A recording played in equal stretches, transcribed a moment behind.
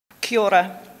Kia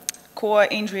ora, ko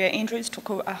Andrea Andrews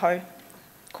toku aho,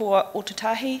 ko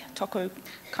Otatahi toku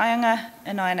kaianga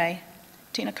inainei,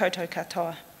 tēnā koutou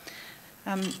katoa.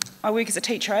 I work as a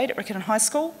teacher aide at Riccarton High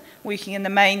School, working in the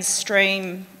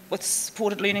mainstream with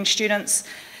supported learning students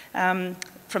from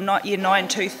year 9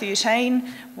 to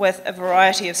 13 with a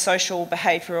variety of social,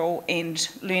 behavioural and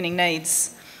learning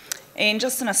needs. And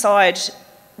just an aside,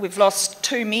 we've lost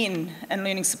 2 men in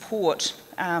learning support.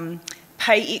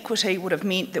 Pay equity would have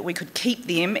meant that we could keep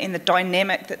them and the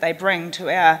dynamic that they bring to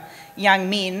our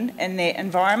young men in their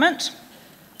environment.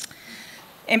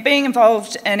 And being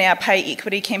involved in our pay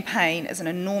equity campaign is an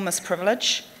enormous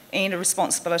privilege and a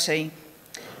responsibility.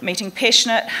 Meeting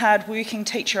passionate, hard-working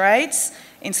teacher aides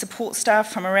and support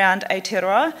staff from around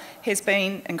Aotearoa has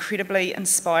been incredibly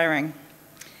inspiring.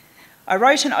 I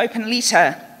wrote an open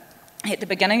letter at the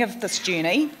beginning of this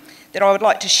journey that I would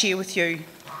like to share with you.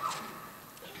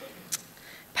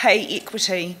 Pay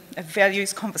equity, a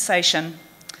values conversation.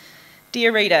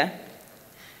 Dear reader,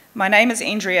 my name is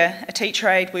Andrea, a teacher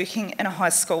aide working in a high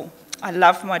school. I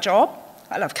love my job.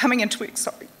 I love coming into work,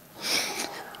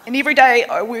 And every day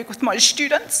I work with my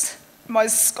students, my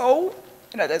school,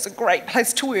 and it is a great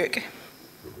place to work.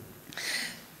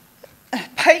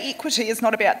 Pay equity is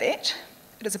not about that.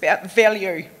 It is about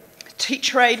value.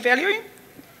 Teacher aide value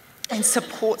and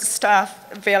support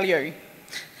staff value.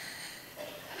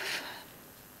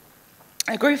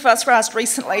 A group of us were asked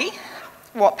recently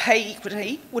what pay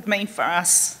equity would mean for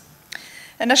us.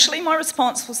 Initially, my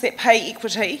response was that pay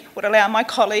equity would allow my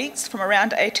colleagues from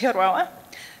around Aotearoa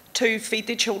to feed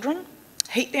their children,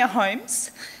 heat their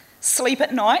homes, sleep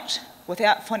at night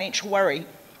without financial worry.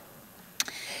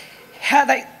 How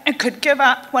they could give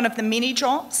up one of the many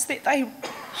jobs that they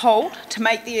hold to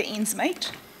make their ends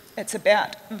meet. It's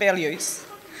about values.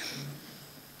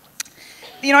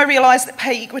 Then I realised that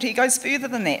pay equity goes further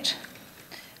than that.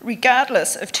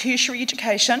 Regardless of tertiary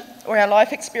education or our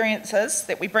life experiences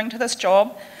that we bring to this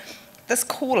job, this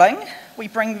calling, we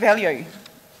bring value.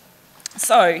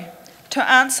 So,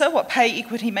 to answer what pay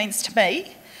equity means to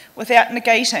me, without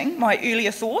negating my earlier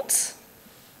thoughts,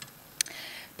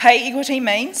 pay equity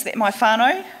means that my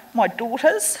whānau, my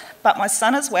daughters, but my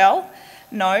son as well,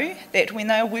 know that when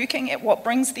they are working at what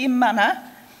brings them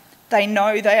mana, they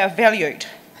know they are valued.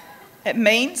 It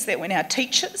means that when our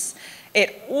teachers at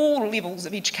all levels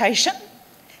of education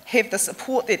have the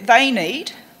support that they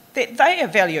need, that they are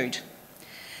valued.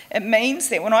 It means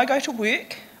that when I go to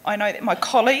work, I know that my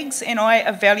colleagues and I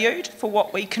are valued for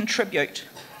what we contribute.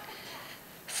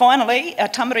 Finally, our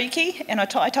tamariki and our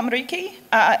tai tamariki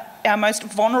are our most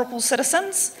vulnerable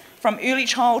citizens from early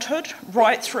childhood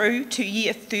right through to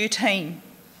year 13.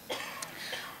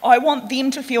 I want them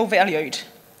to feel valued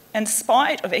in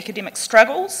spite of academic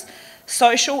struggles,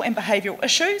 social and behavioural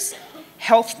issues,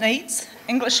 health needs,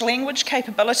 English language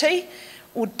capability,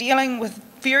 or dealing with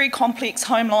very complex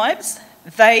home lives.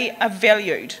 They are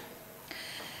valued.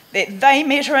 That they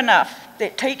matter enough,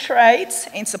 that teacher aides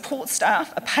and support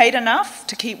staff are paid enough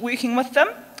to keep working with them,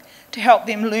 to help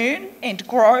them learn and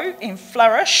grow and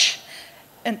flourish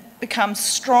and become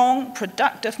strong,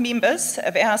 productive members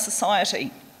of our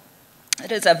society.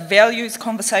 It is a values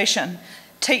conversation.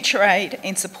 Teacher aide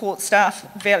and support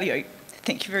staff value.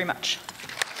 Thank you very much.